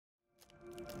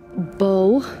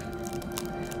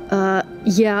Beau.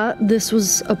 Yeah, this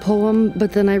was a poem,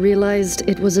 but then I realized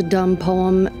it was a dumb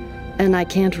poem, and I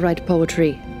can't write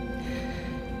poetry.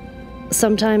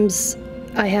 Sometimes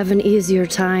I have an easier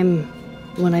time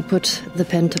when I put the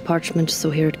pen to parchment,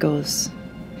 so here it goes.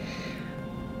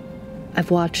 I've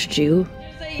watched you.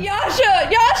 Yasha!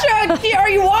 Yasha! Are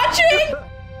you watching?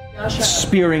 Yasha.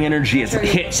 Spearing energy as it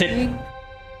hits it.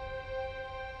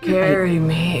 Carry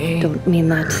me. I don't mean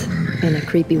that in a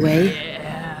creepy way. Yeah.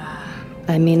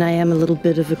 I mean, I am a little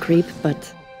bit of a creep,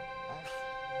 but...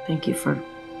 Thank you for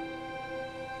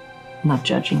not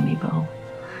judging me, Beau.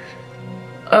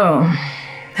 Oh,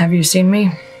 have you seen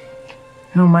me?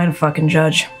 Who am I to fucking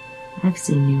judge? I've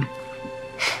seen you.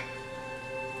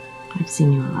 I've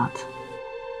seen you a lot.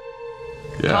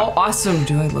 Yeah. How awesome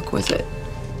do I look with it?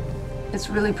 It's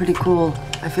really pretty cool.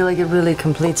 I feel like it really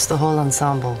completes the whole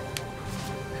ensemble.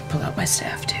 Pull out my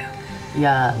staff too.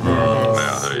 Yeah, there it is.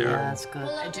 Yeah, there you are. Yeah, that's good.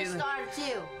 I do. Star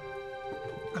too.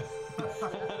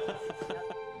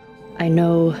 I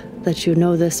know that you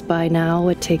know this by now.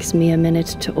 It takes me a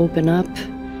minute to open up.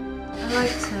 I like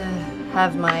to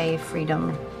have my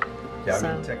freedom. Yeah, So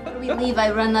I mean, when we leave,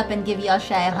 I run up and give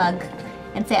Yasha a hug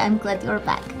and say, I'm glad you're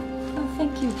back. Oh,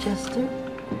 thank you, Jester.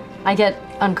 I get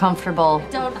uncomfortable.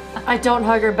 I don't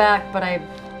hug her back, but I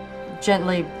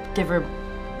gently give her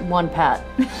one pat.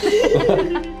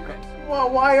 Well,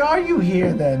 why are you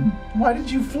here then? Why did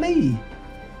you flee?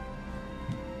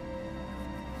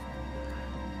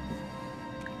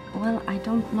 Well, I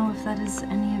don't know if that is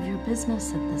any of your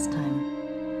business at this time.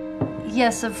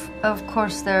 Yes, of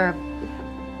course there are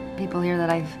people here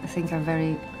that I think are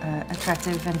very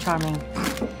attractive and charming.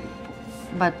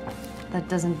 But that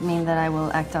doesn't mean that I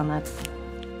will act on that.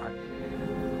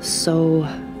 So,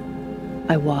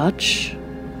 I watch,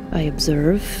 I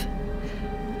observe,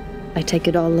 I take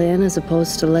it all in as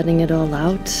opposed to letting it all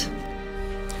out.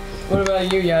 What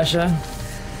about you, Yasha?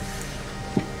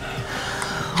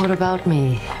 What about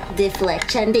me?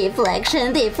 Deflection,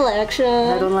 deflection, deflection.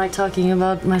 I don't like talking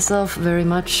about myself very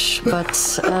much,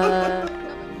 but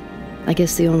I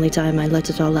guess the only time I let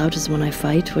it all out is when I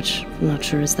fight, which I'm not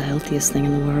sure is the healthiest thing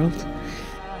in the world.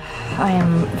 I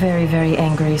am very, very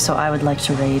angry, so I would like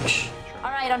to rage. All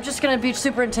right, I'm just gonna be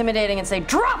super intimidating and say,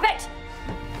 drop it!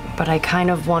 But I kind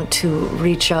of want to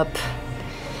reach up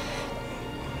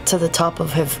to the top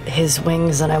of his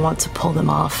wings and I want to pull them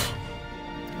off.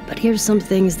 But here's some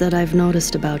things that I've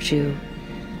noticed about you.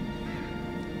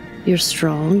 You're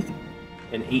strong.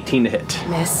 An 18 to hit.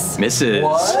 Miss. Misses.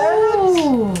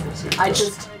 I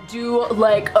just do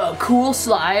like a cool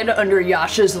slide under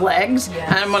Yasha's legs,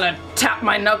 and I'm gonna tap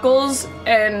my knuckles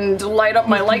and light up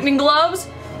my lightning gloves.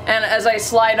 And as I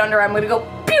slide under, I'm gonna go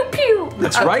pew pew.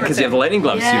 That's right, because you have the lightning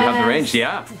gloves, so you have the range.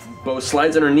 Yeah. Beau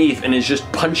slides underneath and is just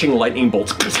punching lightning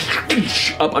bolts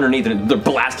up underneath, and they're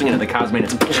blasting into the Cosmane.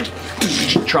 It's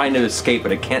trying to escape,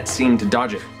 but it can't seem to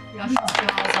dodge it. Yasha's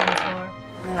jaw is on the floor.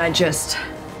 And I just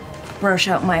brush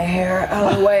out my hair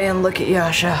out of the way and look at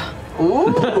Yasha.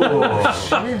 Ooh. I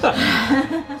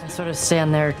sort of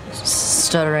stand there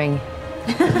stuttering.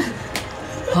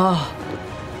 Oh,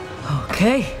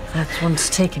 okay, that one's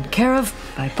taken care of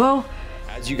by Beau.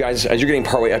 As you're getting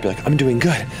partway up, you're like, I'm doing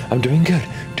good. I'm doing good.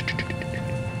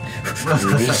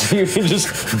 you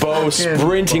just Beau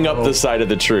sprinting up the side of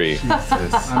the tree.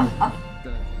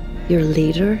 Your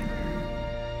leader?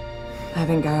 I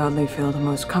think I oddly feel the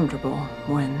most comfortable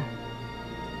when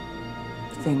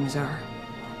things are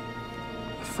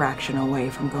a fraction away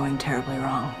from going terribly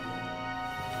wrong.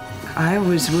 I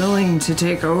was willing to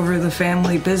take over the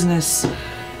family business.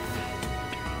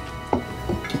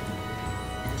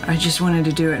 I just wanted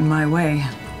to do it in my way.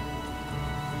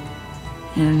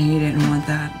 And he didn't want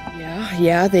that.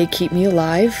 Yeah, they keep me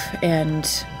alive and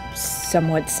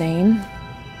somewhat sane.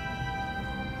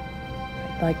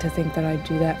 I'd like to think that I'd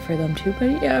do that for them too,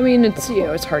 but yeah, I mean, it's, you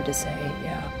know, it's hard to say,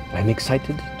 yeah. I'm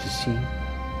excited to see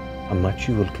how much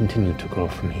you will continue to grow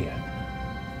from here.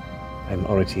 I'm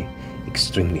already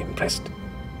extremely impressed.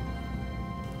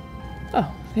 Oh,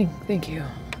 thank you.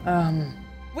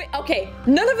 Wait, okay,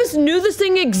 none of us knew this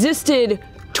thing existed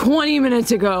 20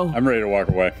 minutes ago. I'm ready to walk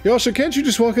away. Yasha, can't you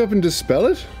just walk up and dispel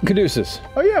it? Caduceus.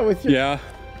 Oh yeah, with your... Yeah.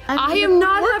 I am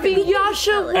not having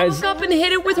Yasha walk up and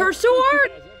hit it with her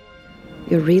sword!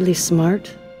 You're really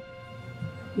smart.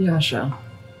 Yasha.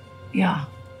 Yeah.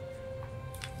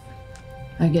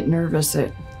 I get nervous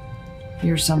that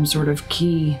you're some sort of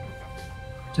key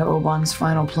to Oban's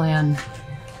final plan.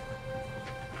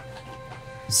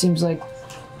 Seems like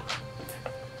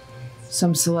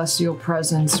some celestial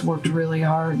presence worked really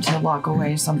hard to lock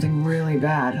away something really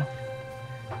bad.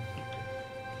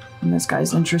 And this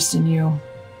guy's interest in you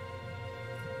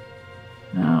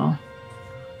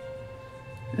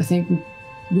think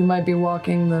we might be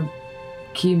walking the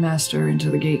Keymaster into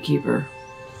the Gatekeeper.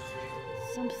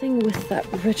 Something with that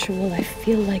ritual, I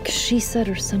feel like she said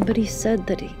or somebody said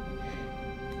that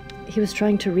he was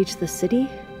trying to reach the city?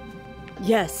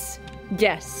 Yes.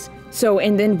 Yes. So,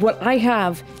 and then what I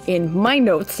have in my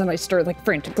notes, and I start like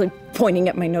frantically pointing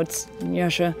at my notes,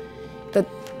 Yasha, that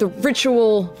the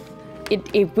ritual,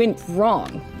 it went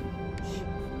wrong.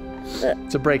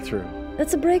 It's a breakthrough.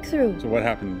 That's a breakthrough. So what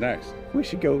happened next? We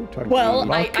should go talk Well,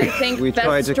 to I think We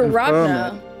tried that's to confirm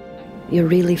Ragna. You're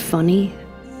really funny.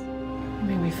 It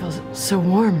made me feel so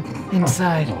warm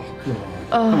inside.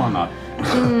 Come on, not.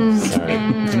 Sorry.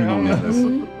 You don't need this.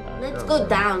 Let's go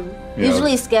down. Yeah.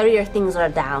 Usually scarier things are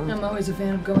down. I'm always a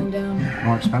fan of going down.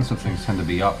 More expensive things tend to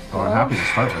be up, but I'm happy to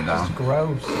start with down.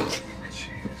 Gross.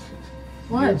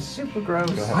 What? It's super gross.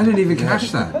 I didn't even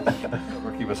catch that.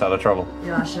 Or keep us out of trouble.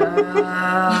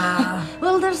 Yasha.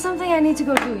 Well, there's something I need to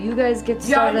go do. You guys get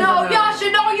started. No, Yasha,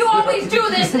 no, you always do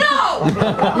this, no!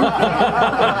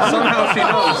 Somehow she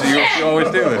knows you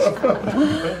always do this.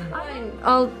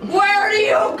 Where do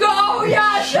you go,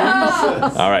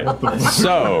 Yasha? All right.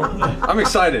 So, I'm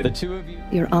excited. the two of you.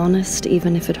 You're honest,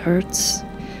 even if it hurts.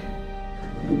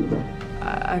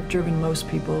 I've driven most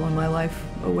people in my life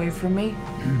away from me.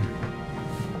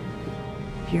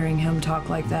 Hearing him talk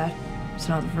like that, it's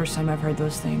not the first time I've heard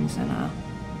those things, and I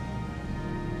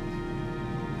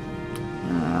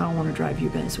don't want to drive you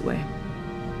guys away.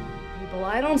 People,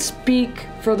 I don't speak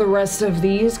for the rest of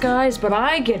these guys, but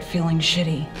I get feeling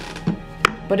shitty.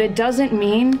 But it doesn't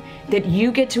mean that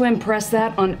you get to impress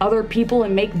that on other people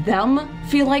and make them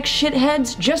feel like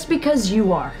shitheads just because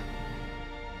you are.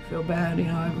 I feel bad, you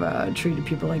know, I've treated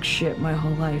people like shit my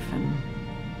whole life, and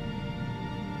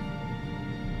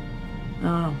I don't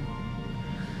know.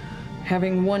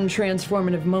 Having one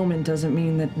transformative moment doesn't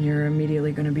mean that you're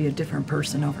immediately going to be a different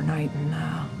person overnight, and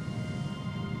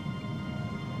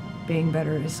being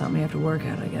better is something you have to work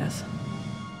at, I guess.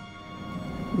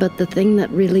 But the thing that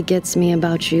really gets me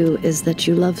about you is that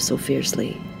you love so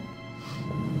fiercely.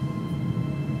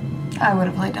 I would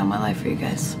have laid down my life for you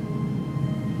guys.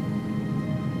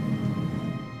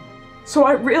 So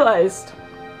I realized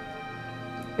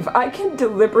if I can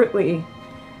deliberately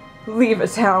leave a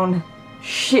town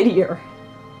shittier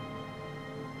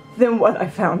than what I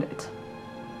found it,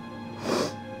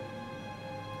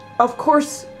 of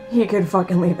course he could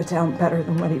fucking leave a town better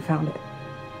than what he found it.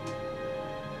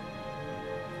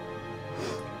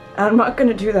 I'm not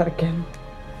gonna do that again.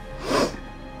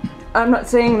 I'm not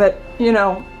saying that, you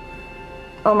know,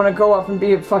 I'm gonna go off and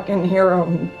be a fucking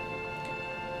hero,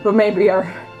 but maybe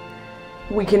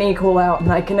we can equal out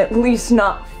and I can at least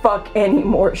not fuck any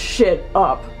more shit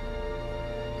up.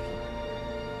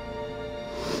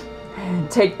 And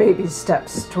take baby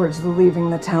steps towards the leaving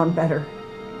the town better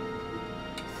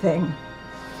thing.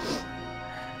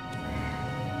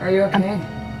 Are you okay?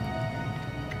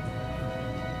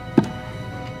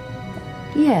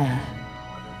 Yeah.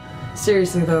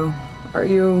 Seriously though, are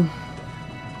you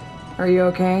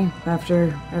okay?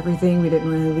 After everything, we didn't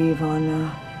really leave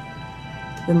on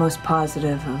the most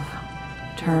positive of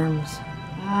terms.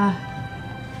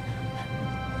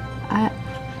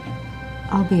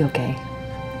 I'll be okay.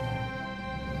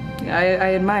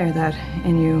 I admire that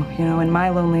in you. You know, in my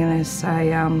loneliness,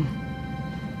 I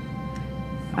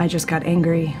just got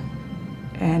angry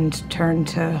and turned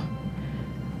to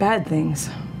bad things.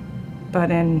 But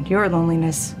in your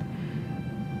loneliness,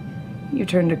 you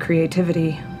turned to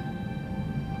creativity.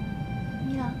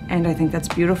 Yeah. And I think that's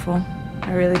beautiful.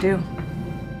 I really do.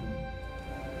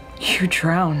 You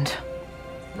drowned.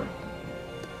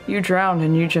 You drowned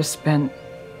and you just spent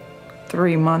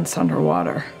 3 months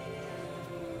underwater.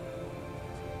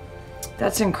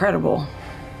 That's incredible.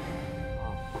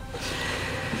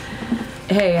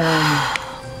 Hey,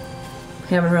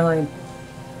 we haven't really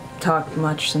talked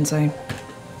much since I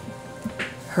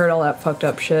heard all that fucked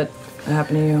up shit that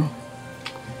happened to you.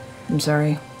 I'm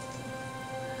sorry.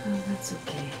 Oh, that's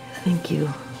okay. Thank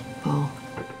you, Beau.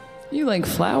 You like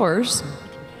flowers.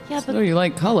 Yeah, but so you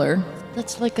like color.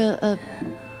 That's like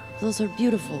those are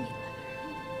beautiful.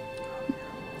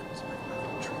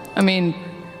 I mean,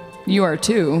 you are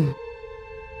too.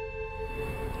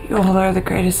 You all are the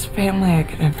greatest family I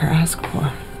could ever ask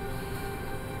for.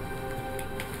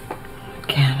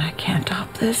 I can't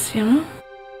top this, you know?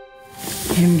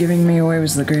 Him giving me away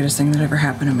was the greatest thing that ever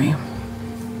happened to me.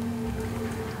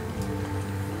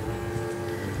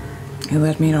 He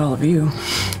let me meet all of you.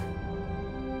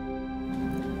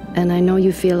 And I know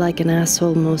you feel like an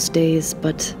asshole most days,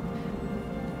 but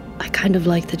I kind of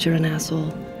like that you're an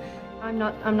asshole. I'm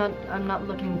not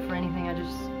looking for anything. I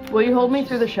just. Will you hold me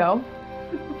through the show?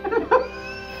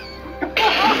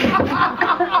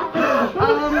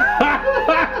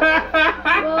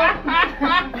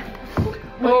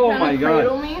 Oh my god.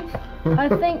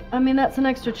 I mean, that's an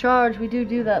extra charge. We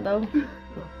do that, though.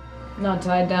 Not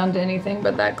tied down to anything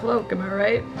but that cloak, am I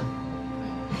right?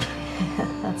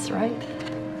 That's right.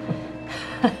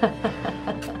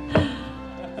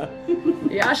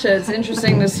 Yasha, it's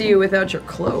interesting to see you without your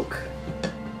cloak.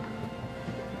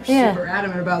 You're Yeah. super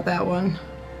adamant about that one.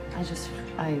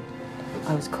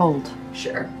 I was cold.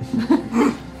 Sure.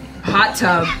 Hot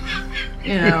tub,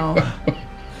 you know.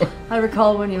 I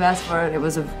recall when you asked for it, it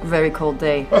was a very cold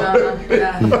day.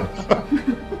 Yeah.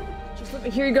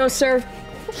 Here you go, sir.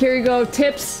 Here you go.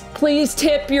 Tips. Please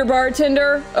tip your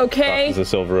bartender, okay? Is a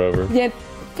silver over. Yeah.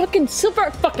 Fucking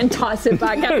silver. Fucking toss it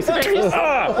back upstairs.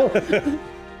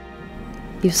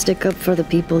 You stick up for the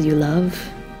people you love.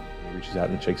 He reaches out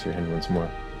and shakes your hand once more.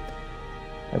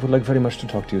 I would like very much to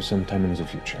talk to you sometime in the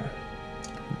future.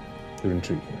 You're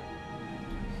intriguing.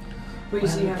 Well, you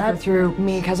see, you have to go through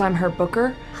me because I'm her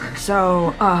booker.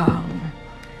 So,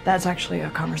 that's actually a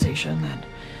conversation that,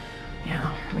 you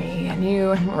know, me and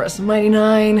you and the rest of Mighty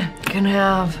Nine can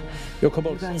have. You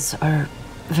guys are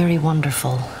very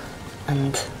wonderful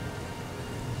and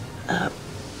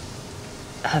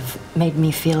have made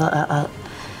me feel a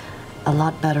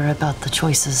lot better about the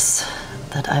choices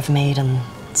that I've made and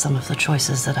some of the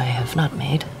choices that I have not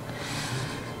made.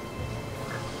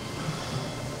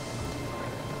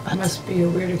 It must be a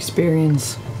weird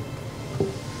experience.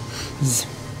 'Cause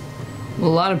a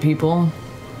lot of people,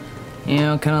 you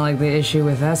know, kind of like the issue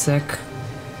with Essek,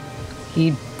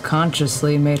 he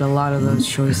consciously made a lot of those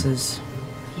choices.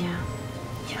 Yeah.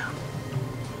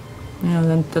 You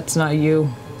know, that's not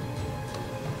you.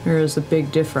 There is a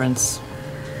big difference.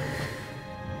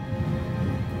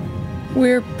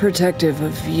 We're protective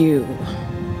of you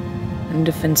and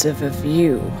defensive of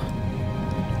you.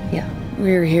 Yeah.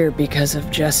 We're here because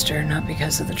of Jester, not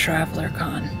because of the Traveler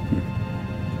Con.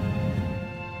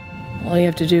 All you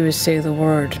have to do is say the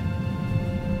word.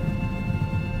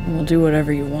 And we'll do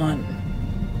whatever you want.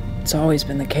 It's always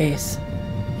been the case.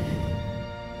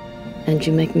 And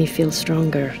you make me feel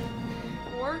stronger.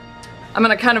 I'm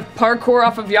gonna kind of parkour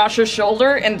off of Yasha's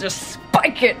shoulder and just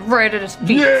spike it right at his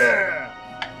feet. Yeah!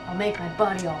 I'll make my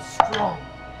body all strong.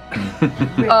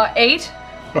 8.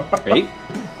 8?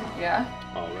 Yeah.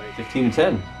 All right. 15 and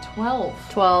 10. 12.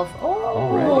 12. Oh.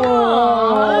 All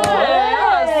right.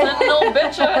 Yeah, Sentinel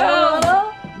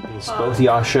bitches. Both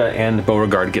Yasha and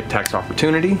Beauregard get tax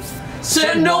opportunity.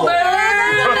 Sentinel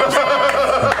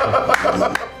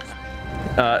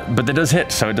But that does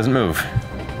hit, so it doesn't move.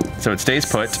 So it stays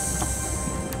put.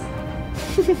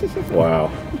 Wow.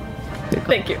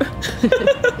 Thank you.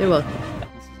 You're welcome.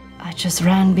 I just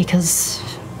ran because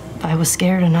I was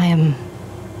scared and I am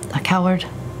a coward.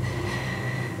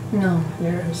 No,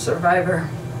 you're a survivor.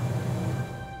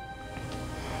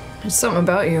 There's something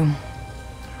about you.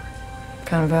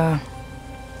 Kind of,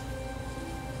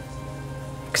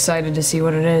 excited to see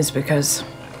what it is because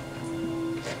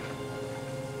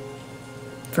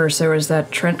first there was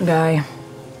that Trent guy,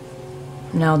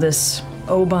 now this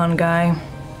Oban guy,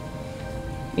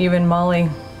 even Molly.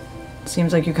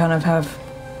 Seems like you kind of have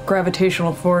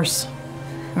gravitational force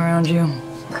around you,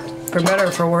 for better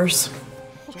or for worse.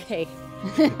 Okay.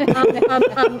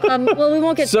 Well, we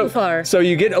won't get too far. So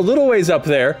you get a little ways up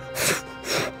there.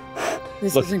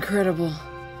 This is incredible.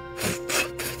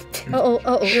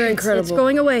 Oh, You're incredible. It's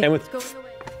going away. And with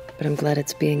But I'm glad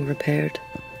it's being repaired.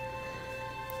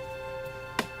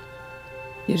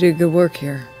 You did good work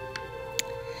here.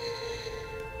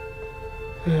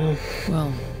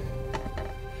 Well,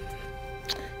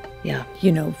 yeah.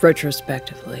 You know,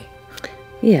 retrospectively.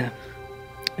 Yeah,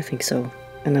 I think so.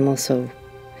 And I'm also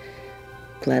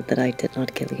glad that I did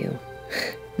not kill you.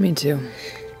 Me too.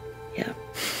 Yeah.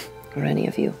 Or any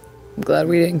of you. I'm glad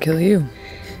we didn't kill you.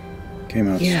 Came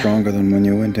out Yeah. stronger than when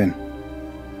you went in.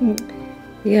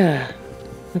 Yeah,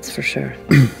 that's for sure.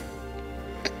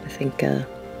 I think I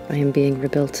am being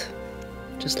rebuilt,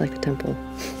 just like the temple.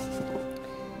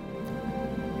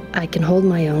 I can hold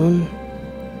my own.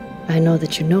 I know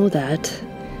that you know that.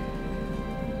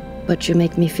 But you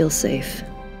make me feel safe.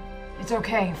 It's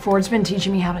okay. Ford's been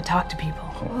teaching me how to talk to people.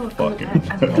 I'm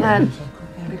glad.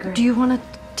 Do you want to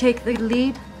take the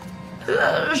lead?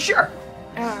 Sure.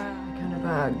 Kind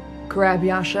of grab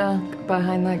Yasha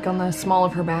behind, like, on the small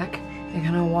of her back and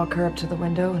kind of walk her up to the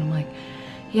window, and I'm like,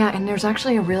 yeah, and there's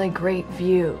actually a really great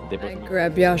view. I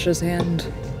grab Yasha's hand.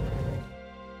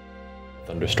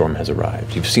 Thunderstorm has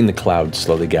arrived. You've seen the clouds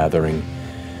slowly gathering,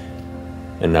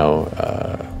 and now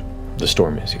the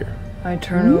storm is here. I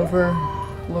turn over,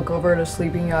 look over at a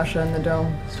sleeping Yasha in the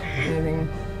dome. Anything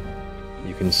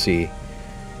You can see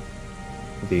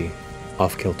the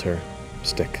off-kilter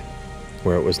stick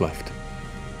where it was left.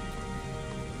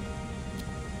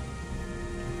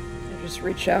 I just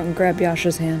reached out and grabbed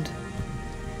Yasha's hand.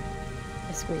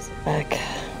 I squeeze it back.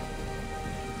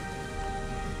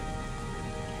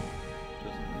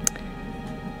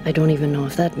 I don't even know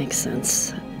if that makes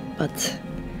sense, but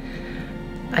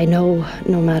I know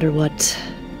no matter what,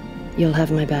 you'll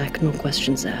have my back, no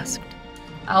questions asked.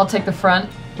 I'll take the front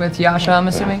with Yasha, I'm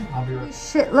assuming.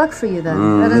 Shit luck for you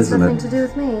then. That has nothing to do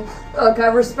with me. Look, I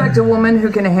respect a woman who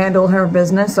can handle her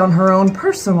business on her own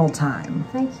personal time.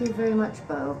 Thank you very much,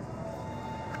 Beau.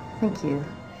 Thank you.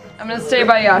 I'm gonna stay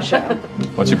by Yasha.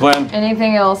 What's your plan?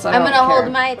 Anything else, I I'm don't gonna care.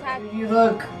 hold my attack. You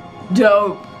look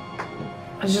dope.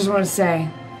 I just want to say.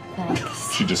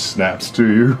 She just snaps to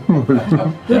you.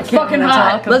 It's fucking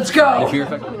hot. Let's go. If you're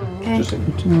effective. Okay.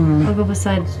 I'll go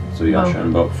beside. So Yasha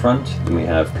and Beau up front, then we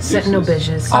have Sit no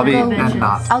bitches. I'll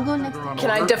go next.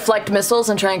 Can I deflect missiles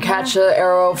and try and catch an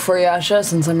arrow for Yasha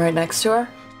since I'm right next to her?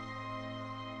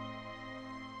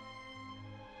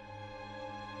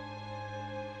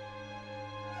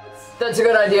 That's a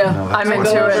good idea. I'm into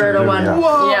it.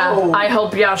 Yeah, I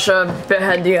help Yasha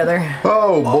behead the other.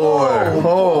 Oh boy!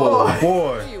 Oh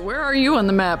boy! Where are you on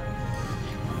the map?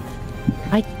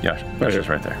 Yasha's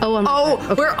right there.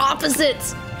 Oh, we're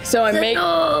opposites. So I make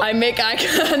eye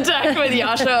contact with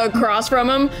Yasha across from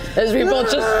him as we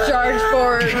both just charge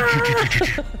forward.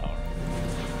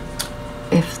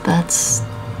 If that's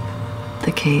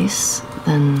the case,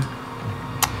 then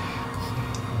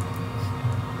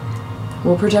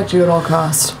We'll protect you at all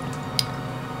costs.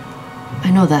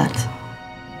 I know that,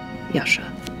 Yasha.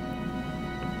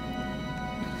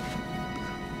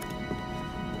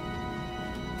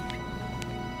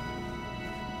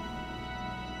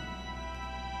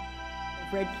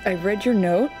 I read your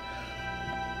note.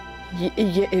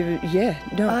 Yeah,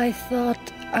 no. I thought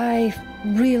I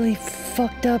really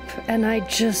fucked up, and I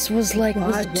just was like,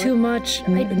 was it too much?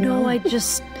 I know, I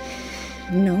just...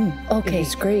 No. Okay.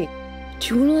 It's great.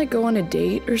 Do you want to like go on a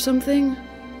date or something?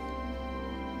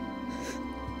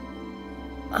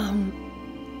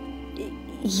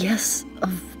 Yes,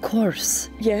 of course.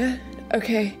 Yeah?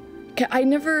 Okay. I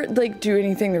never like do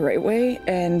anything the right way,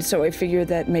 and so I figured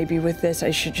that maybe with this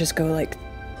I should just go like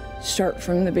start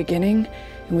from the beginning.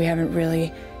 And we haven't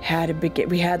really had a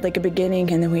we had like a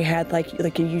beginning, and then we had like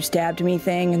a you stabbed me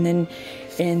thing, and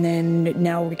then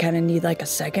now we kind of need like a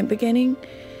second beginning.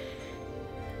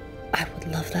 I would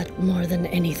love that more than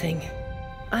anything.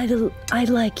 I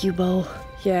like you, Beau.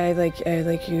 Yeah, I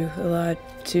like you a lot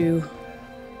too.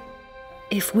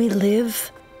 If we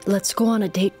live, let's go on a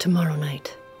date tomorrow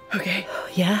night. Okay.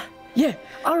 Yeah? Yeah.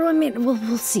 Or I mean,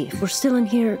 we'll see. If we're still in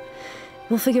here,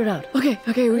 we'll figure it out.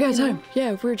 Okay, we got time.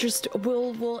 Yeah,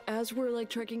 we'll as we're like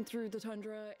trekking through the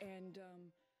tundra and